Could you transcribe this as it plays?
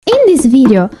this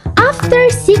video, after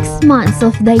 6 months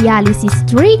of dialysis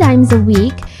 3 times a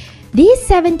week, this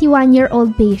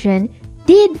 71-year-old patient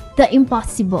did the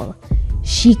impossible.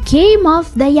 She came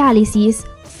off dialysis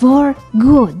for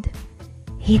good.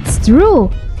 It's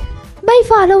true. By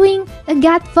following a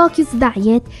gut-focused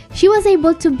diet, she was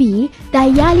able to be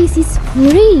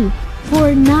dialysis-free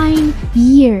for 9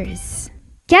 years.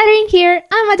 Catherine here,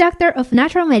 I'm a doctor of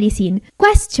natural medicine.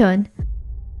 Question: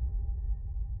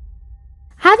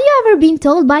 have you ever been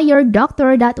told by your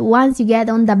doctor that once you get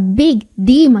on the big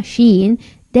D machine,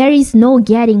 there is no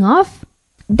getting off?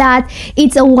 That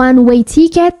it's a one-way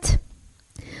ticket?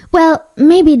 Well,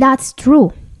 maybe that's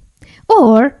true.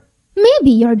 Or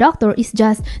maybe your doctor is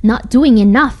just not doing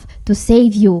enough to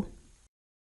save you.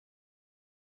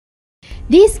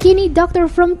 This skinny doctor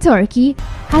from Turkey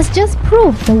has just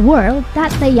proved the world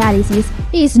that dialysis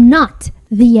is not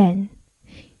the end.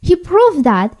 He proved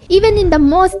that even in the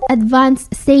most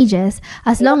advanced stages,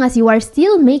 as long as you are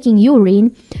still making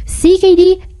urine,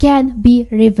 CKD can be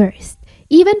reversed.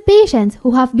 Even patients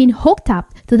who have been hooked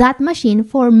up to that machine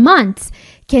for months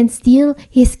can still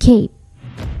escape.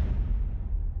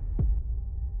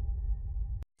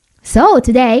 So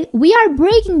today, we are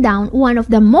breaking down one of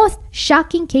the most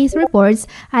shocking case reports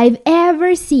I've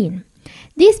ever seen.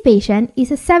 This patient is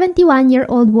a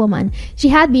 71-year-old woman. She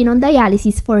had been on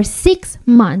dialysis for 6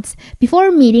 months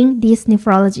before meeting this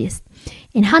nephrologist.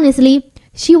 And honestly,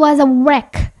 she was a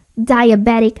wreck.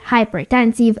 Diabetic,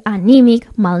 hypertensive, anemic,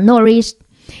 malnourished.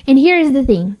 And here's the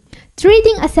thing.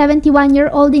 Treating a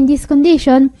 71-year-old in this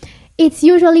condition, it's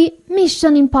usually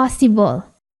mission impossible.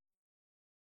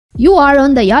 You are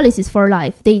on dialysis for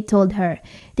life, they told her.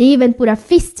 They even put a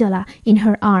fistula in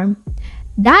her arm.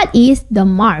 That is the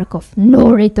mark of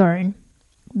no return.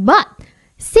 But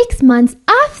 6 months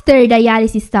after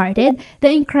dialysis started, the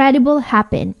incredible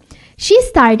happened. She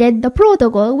started the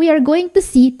protocol we are going to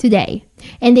see today,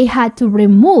 and they had to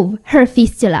remove her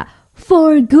fistula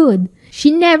for good.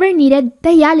 She never needed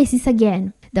dialysis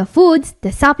again. The foods,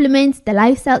 the supplements, the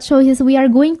lifestyle choices we are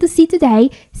going to see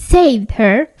today saved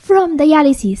her from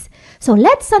dialysis. So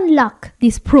let's unlock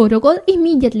this protocol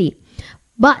immediately.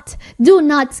 But do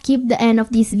not skip the end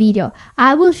of this video.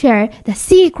 I will share the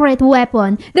secret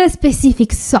weapon, the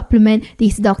specific supplement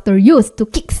this doctor used to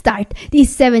kickstart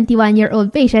this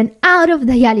 71-year-old patient out of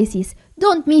dialysis.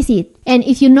 Don't miss it. And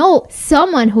if you know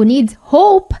someone who needs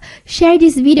hope, share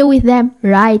this video with them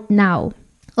right now.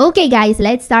 Okay guys,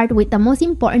 let's start with the most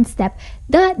important step,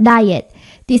 the diet.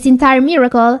 This entire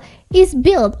miracle is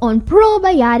built on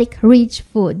probiotic-rich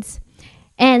foods.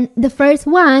 And the first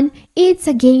one, it's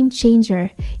a game changer.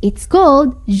 It's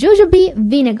called jujube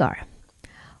vinegar.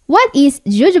 What is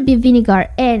jujube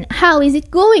vinegar and how is it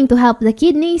going to help the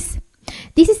kidneys?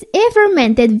 This is a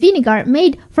fermented vinegar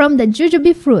made from the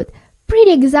jujube fruit.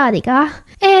 Pretty exotic, huh?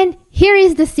 And here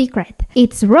is the secret.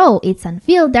 It's raw, it's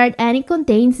unfiltered, and it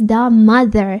contains the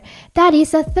mother. That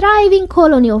is a thriving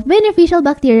colony of beneficial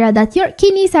bacteria that your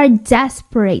kidneys are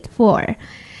desperate for.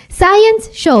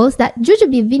 Science shows that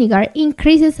jujube vinegar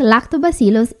increases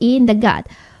lactobacillus in the gut.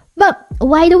 But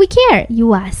why do we care,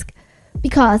 you ask?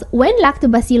 Because when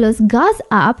lactobacillus goes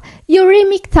up,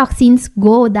 uremic toxins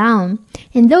go down.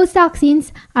 And those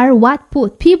toxins are what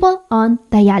put people on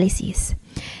dialysis.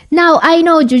 Now, I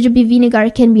know jujube vinegar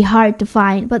can be hard to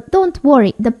find, but don't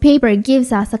worry, the paper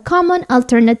gives us a common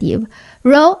alternative,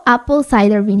 raw apple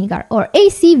cider vinegar, or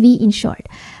ACV in short.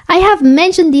 I have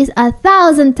mentioned this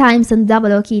 1,000 times on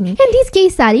Double O Kidney, and this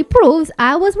case study proves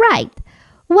I was right.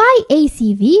 Why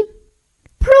ACV?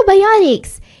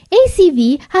 Probiotics!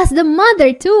 ACV has the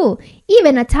mother too.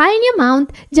 Even a tiny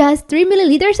amount, just 3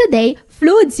 milliliters a day,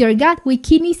 floods your gut with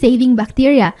kidney-saving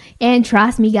bacteria. And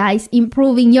trust me guys,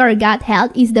 improving your gut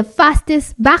health is the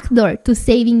fastest backdoor to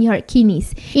saving your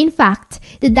kidneys. In fact,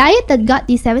 the diet that got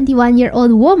this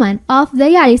 71-year-old woman off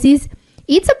dialysis,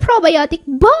 it's a probiotic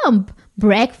bomb.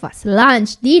 Breakfast,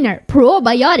 lunch, dinner,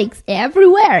 probiotics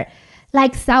everywhere.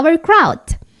 Like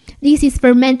sauerkraut. This is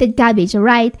fermented cabbage,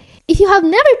 right? If you have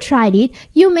never tried it,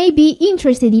 you may be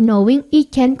interested in knowing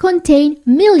it can contain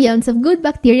millions of good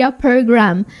bacteria per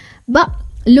gram. But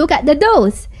look at the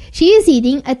dose. She is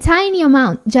eating a tiny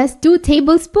amount, just 2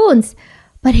 tablespoons.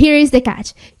 But here is the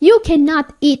catch. You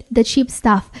cannot eat the cheap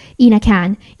stuff in a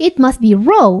can. It must be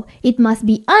raw. It must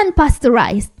be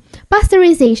unpasteurized.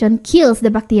 Pasteurization kills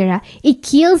the bacteria. It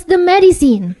kills the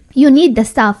medicine. You need the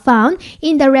stuff found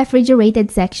in the refrigerated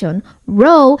section.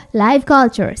 Raw live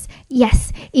cultures.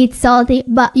 Yes, it's salty,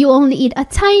 but you only eat a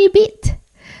tiny bit.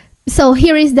 So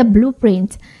here is the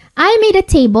blueprint. I made a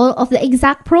table of the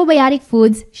exact probiotic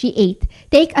foods she ate.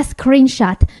 Take a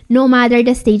screenshot. No matter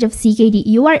the stage of CKD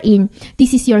you are in,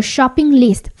 this is your shopping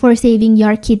list for saving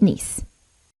your kidneys.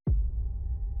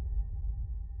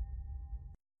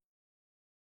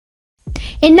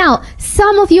 And now,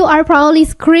 some of you are probably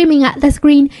screaming at the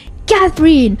screen,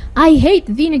 "Catherine, I hate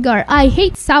vinegar, I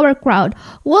hate sauerkraut.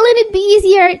 Wouldn't it be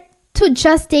easier to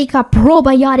just take a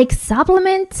probiotic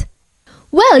supplement?"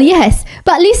 Well, yes,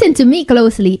 but listen to me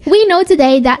closely. We know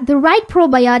today that the right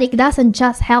probiotic doesn't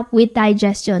just help with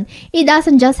digestion. It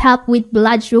doesn't just help with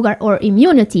blood sugar or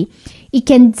immunity. It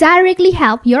can directly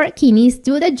help your kidneys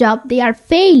do the job they are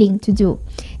failing to do.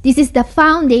 This is the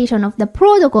foundation of the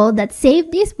protocol that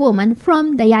saved this woman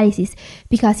from dialysis.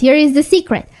 Because here is the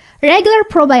secret. Regular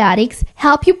probiotics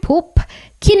help you poop.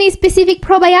 Kidney-specific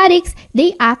probiotics,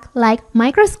 they act like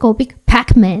microscopic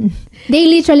Pac-Man. They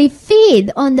literally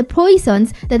feed on the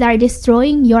poisons that are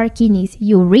destroying your kidneys.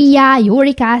 Urea,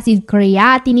 uric acid,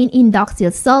 creatinine,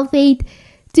 indoxyl sulfate.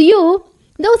 To you,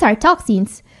 those are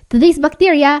toxins. To this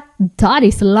bacteria, that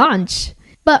is lunch.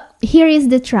 But here is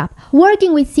the trap.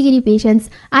 Working with CKD patients,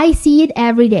 I see it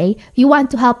every day. You want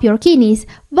to help your kidneys,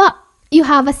 but you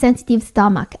have a sensitive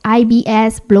stomach,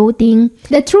 IBS, bloating.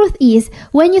 The truth is,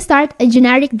 when you start a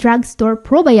generic drugstore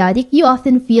probiotic, you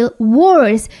often feel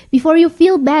worse before you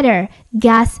feel better.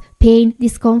 Gas, pain,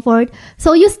 discomfort.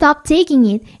 So you stop taking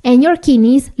it and your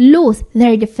kidneys lose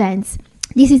their defense.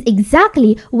 This is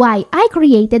exactly why I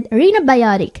created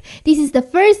Renabiotic. This is the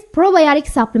first probiotic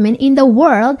supplement in the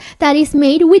world that is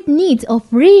made with needs of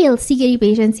real CKD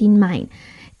patients in mind.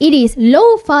 It is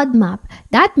low FODMAP.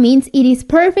 That means it is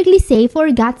perfectly safe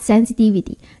for gut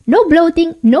sensitivity. No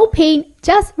bloating, no pain,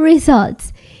 just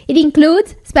results. It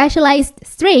includes specialized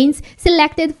strains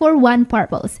selected for one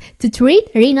purpose, to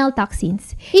treat renal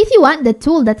toxins. If you want the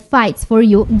tool that fights for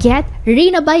you, get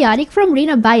Renabiotic from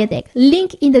Renabiotech,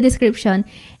 link in the description.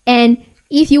 And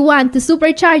if you want to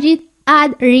supercharge it,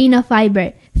 add Rena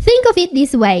Fiber. Think of it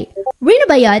this way.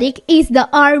 Renabiotic is the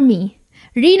army.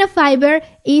 Rena Fiber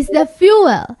is the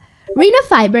fuel. Rena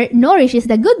Fiber nourishes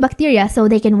the good bacteria so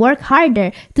they can work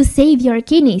harder to save your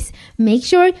kidneys. Make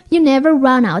sure you never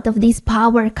run out of this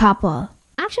power couple.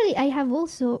 Actually, I have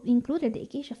also included the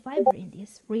acacia fiber in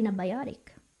this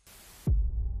Renabiotic.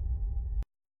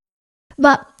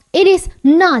 But it is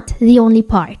not the only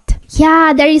part.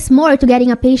 Yeah, there is more to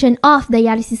getting a patient off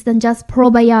dialysis than just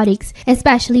probiotics,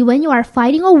 especially when you are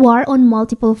fighting a war on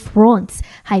multiple fronts.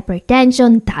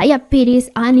 Hypertension, diabetes,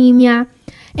 anemia.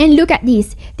 And look at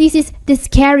this. This is the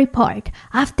scary part.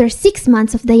 After 6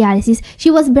 months of dialysis, she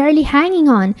was barely hanging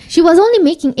on. She was only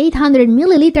making 800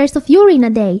 milliliters of urine a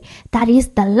day. That is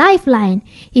the lifeline.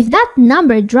 If that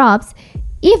number drops,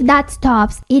 if that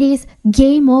stops, it is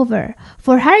game over.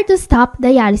 For her to stop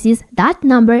dialysis, that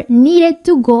number needed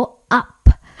to go up.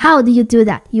 How do you do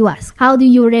that, you ask? How do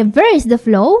you reverse the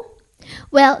flow?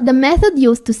 Well, the method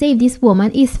used to save this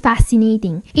woman is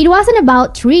fascinating. It wasn't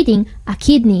about treating a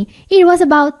kidney. It was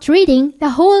about treating the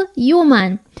whole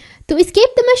human. To escape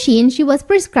the machine, she was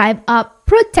prescribed a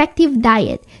protective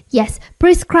diet. Yes,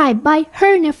 prescribed by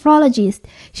her nephrologist.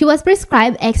 She was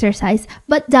prescribed exercise,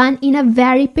 but done in a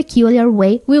very peculiar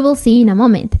way we will see in a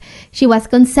moment. She was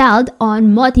counseled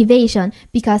on motivation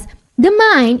because the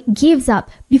mind gives up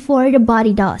before the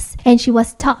body does, and she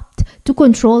was taught to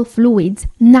control fluids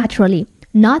naturally,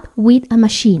 not with a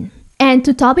machine. And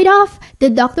to top it off, the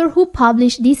doctor who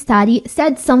published this study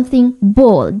said something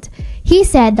bold. He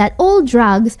said that all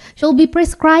drugs should be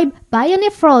prescribed by a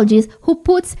nephrologist who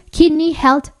puts kidney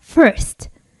health first.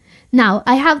 Now,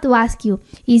 I have to ask you,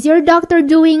 is your doctor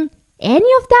doing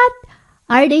any of that?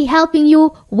 Are they helping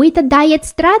you with a diet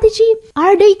strategy?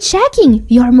 Are they checking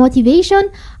your motivation?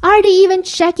 Are they even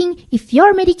checking if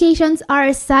your medications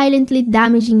are silently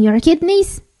damaging your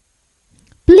kidneys?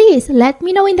 Please let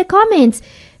me know in the comments,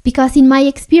 because in my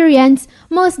experience,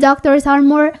 most doctors are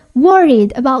more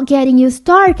worried about getting you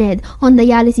started on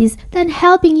dialysis than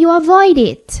helping you avoid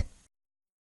it.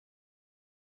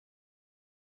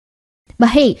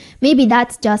 But hey, maybe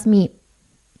that's just me.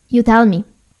 You tell me.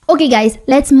 Okay guys,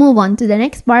 let's move on to the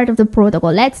next part of the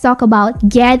protocol. Let's talk about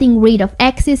getting rid of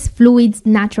excess fluids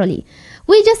naturally.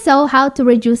 We just saw how to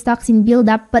reduce toxin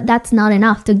buildup, but that's not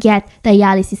enough to get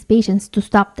dialysis patients to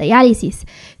stop dialysis,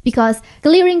 because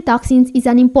clearing toxins is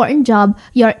an important job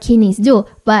your kidneys do,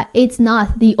 but it's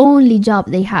not the only job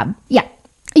they have. Yeah,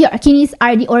 your kidneys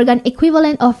are the organ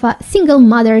equivalent of single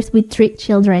mothers with 3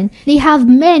 children. They have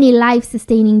many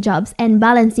life-sustaining jobs, and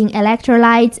balancing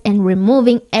electrolytes and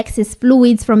removing excess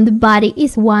fluids from the body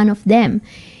is one of them.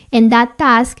 And that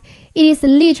task, it is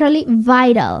literally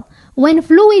vital. When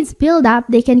fluids build up,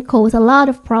 they can cause a lot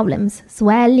of problems: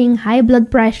 swelling, high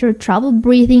blood pressure, trouble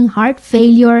breathing, heart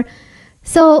failure.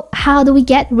 So how do we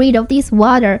get rid of this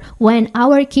water when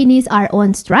our kidneys are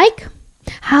on strike?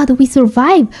 How do we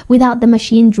survive without the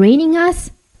machine draining us?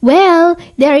 Well,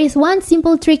 there is one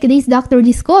simple trick this doctor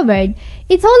discovered.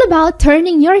 It's all about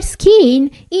turning your skin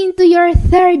into your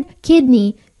third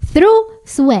kidney through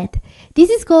sweat. This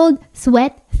is called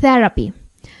sweat therapy.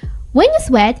 When you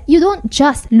sweat, you don't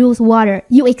just lose water,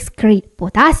 you excrete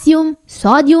potassium,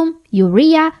 sodium,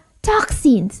 urea,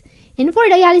 toxins. And for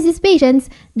dialysis patients,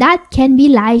 that can be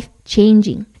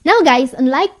life-changing. Now guys,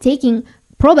 unlike taking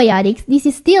probiotics, this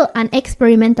is still an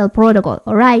experimental protocol,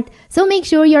 alright? So make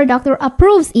sure your doctor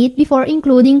approves it before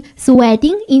including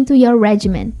sweating into your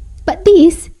regimen. But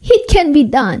it can be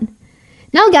done.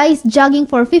 Now guys, jogging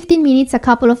for 15 minutes a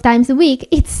couple of times a week,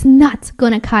 it's not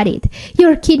gonna cut it.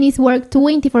 Your kidneys work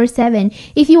 24/7.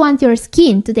 If you want your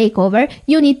skin to take over,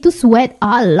 you need to sweat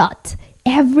a lot,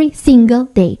 every single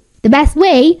day. The best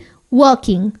way?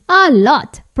 Walking a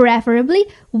lot, preferably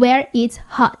where it's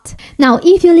hot. Now,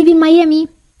 if you live in Miami,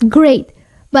 great.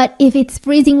 But if it's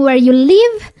freezing where you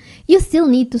live, you still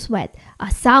need to sweat. A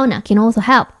sauna can also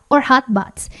help, or hot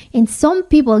baths. And some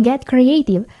people get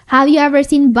creative. Have you ever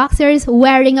seen boxers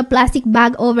wearing a plastic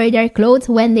bag over their clothes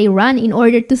when they run in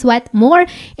order to sweat more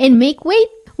and make weight?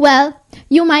 Well,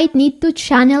 you might need to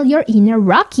channel your inner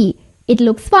Rocky. It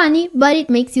looks funny, but it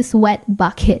makes you sweat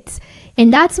buckets.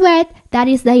 And that sweat, that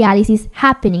is dialysis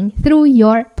happening through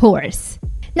your pores.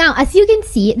 Now, as you can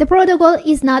see, the protocol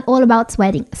is not all about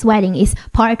sweating. Sweating is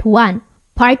part 1.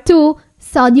 Part 2,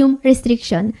 sodium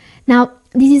restriction. Now,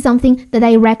 this is something that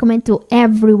I recommend to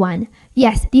everyone.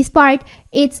 Yes, this part,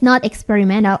 it's not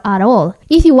experimental at all.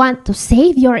 If you want to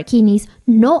save your kidneys,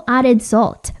 no added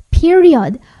salt.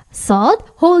 Period. Salt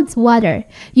holds water.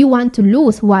 You want to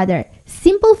lose water.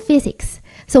 Simple physics.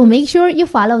 So make sure you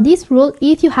follow this rule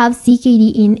if you have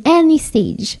CKD in any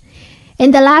stage.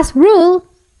 And the last rule,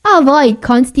 avoid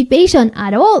constipation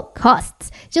at all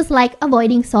costs. Just like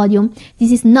avoiding sodium,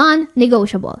 this is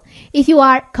non-negotiable. If you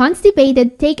are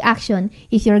constipated, take action.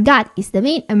 If your gut is the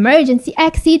main emergency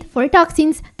exit for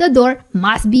toxins, the door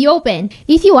must be open.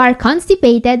 If you are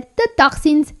constipated, the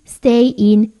toxins stay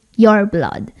in your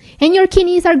blood. And your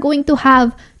kidneys are going to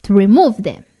have to remove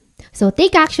them. So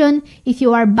take action. If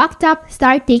you are backed up,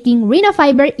 start taking Rena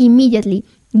Fiber immediately.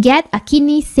 Get a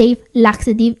kidney-safe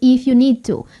laxative if you need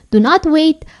to. Do not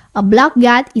wait. A blocked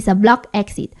gut is a blocked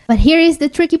exit. But here is the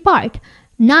tricky part.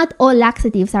 Not all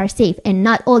laxatives are safe and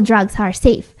not all drugs are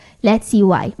safe. Let's see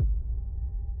why.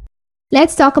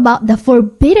 Let's talk about the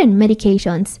forbidden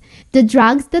medications. The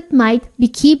drugs that might be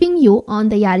keeping you on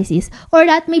dialysis or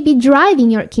that may be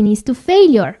driving your kidneys to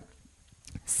failure.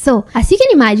 So, as you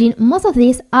can imagine, most of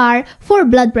these are for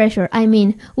blood pressure. I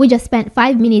mean, we just spent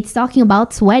 5 minutes talking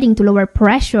about sweating to lower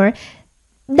pressure.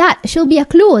 That should be a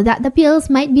clue that the pills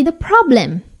might be the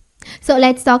problem. So,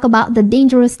 let's talk about the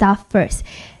dangerous stuff first.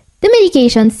 The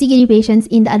medications CKD patients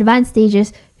in the advanced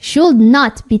stages should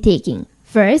not be taking.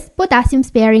 First,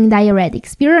 potassium-sparing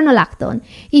diuretics, spironolactone.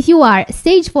 If you are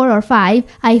stage 4 or 5,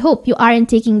 I hope you aren't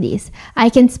taking this. I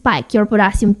can spike your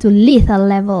potassium to lethal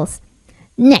levels.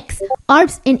 Next,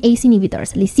 ARBs and ACE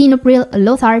inhibitors, lisinopril,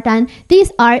 losartan,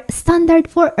 these are standard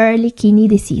for early kidney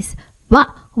disease. But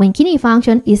when kidney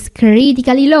function is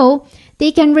critically low,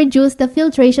 they can reduce the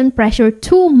filtration pressure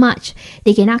too much.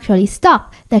 They can actually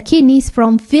stop the kidneys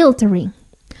from filtering.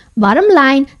 Bottom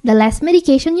line, the less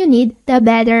medication you need, the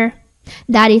better.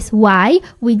 That is why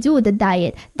we do the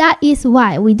diet. That is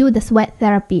why we do the sweat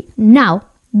therapy. Now,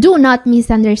 do not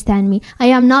misunderstand me. I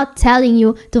am not telling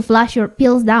you to flush your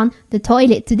pills down the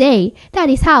toilet today. That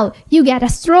is how you get a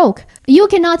stroke. You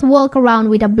cannot walk around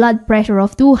with a blood pressure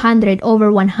of 200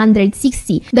 over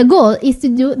 160. The goal is to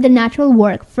do the natural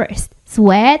work first.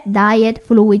 Sweat, diet,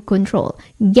 fluid control.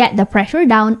 Get the pressure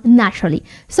down naturally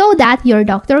so that your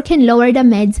doctor can lower the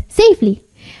meds safely.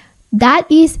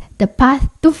 That is the path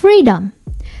to freedom.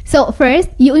 So first,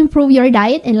 you improve your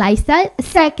diet and lifestyle.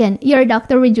 Second, your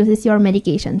doctor reduces your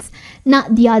medications.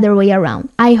 Not the other way around.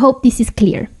 I hope this is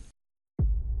clear.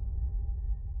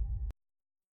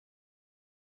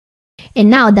 And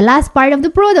now, the last part of the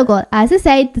protocol. As I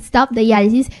said, to stop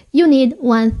dialysis, you need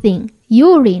one thing: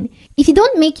 urine. If you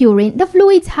don't make urine, the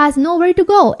fluid has nowhere to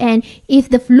go. And if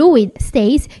the fluid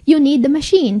stays, you need the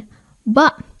machine.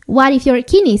 But what if your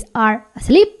kidneys are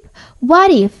asleep?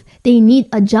 What if they need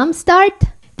a jump start?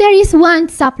 There is one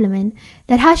supplement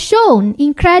that has shown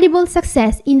incredible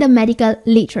success in the medical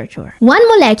literature. One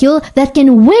molecule that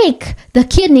can wake the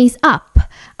kidneys up.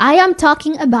 I am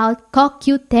talking about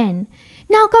CoQ10.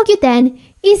 Now, CoQ10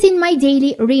 is in my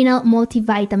daily renal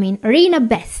multivitamin, Rena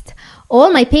Best.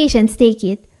 All my patients take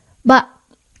it, but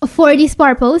for this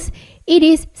purpose, it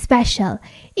is special.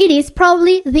 It is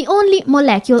probably the only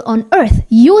molecule on earth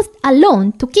used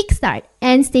alone to kickstart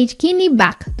end-stage kidney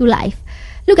back to life.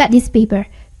 Look at this paper.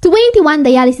 21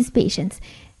 dialysis patients.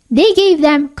 They gave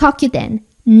them CoQ10.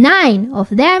 9 of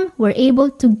them were able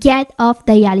to get off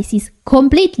dialysis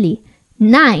completely.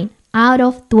 9 out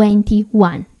of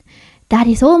 21. That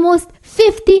is almost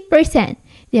 50%.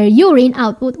 Their urine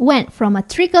output went from a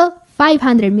trickle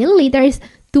 500 milliliters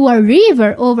to a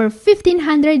river over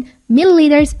 1500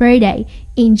 milliliters per day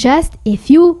in just a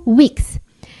few weeks.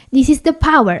 This is the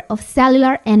power of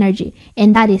cellular energy,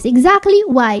 and that is exactly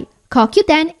why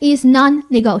CoQ10 is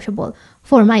non-negotiable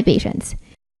for my patients.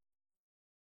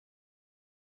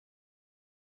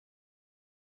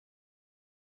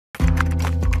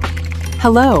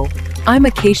 Hello, I'm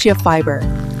Acacia Fiber.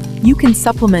 You can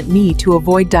supplement me to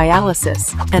avoid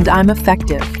dialysis, and I'm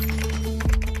effective.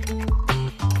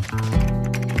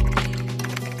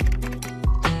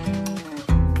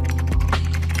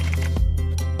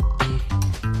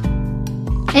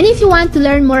 And if you want to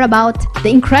learn more about the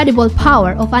incredible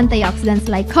power of antioxidants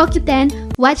like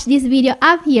CoQ10, watch this video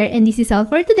up here. And this is all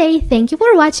for today. Thank you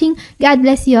for watching. God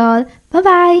bless you all.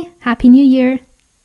 Bye-bye. Happy New Year.